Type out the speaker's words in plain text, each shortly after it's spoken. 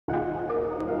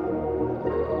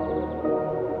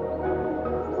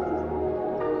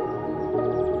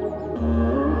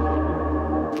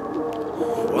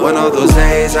One of those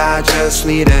days I just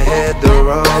need to hit the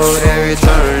road. Every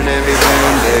turn, every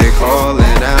bend, they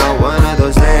calling out. One of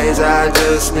those days I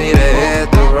just need to hit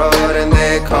the road and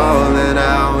they calling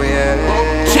out,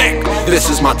 yeah. Check! This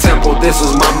is my temple, this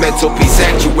is my mental peace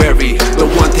sanctuary. The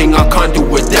one thing I can't do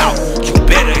without, you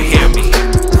better hear me.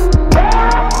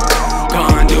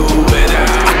 Can't do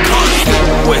without, I can't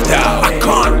do without, I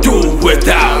can't do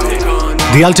without.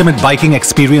 The ultimate biking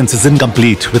experience is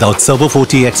incomplete without Servo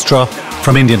 40 Extra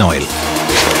from Indian Oil.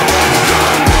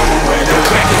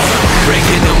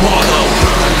 Breaking them all out.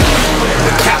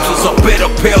 The capsule's a bitter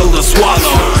pill to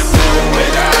swallow.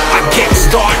 I can't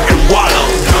start and wallow.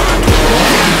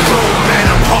 Man,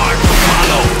 I'm hard to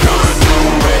follow.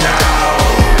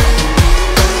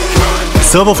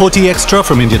 Servo 40 Extra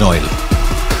from Indian Oil.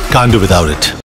 Can't do without it.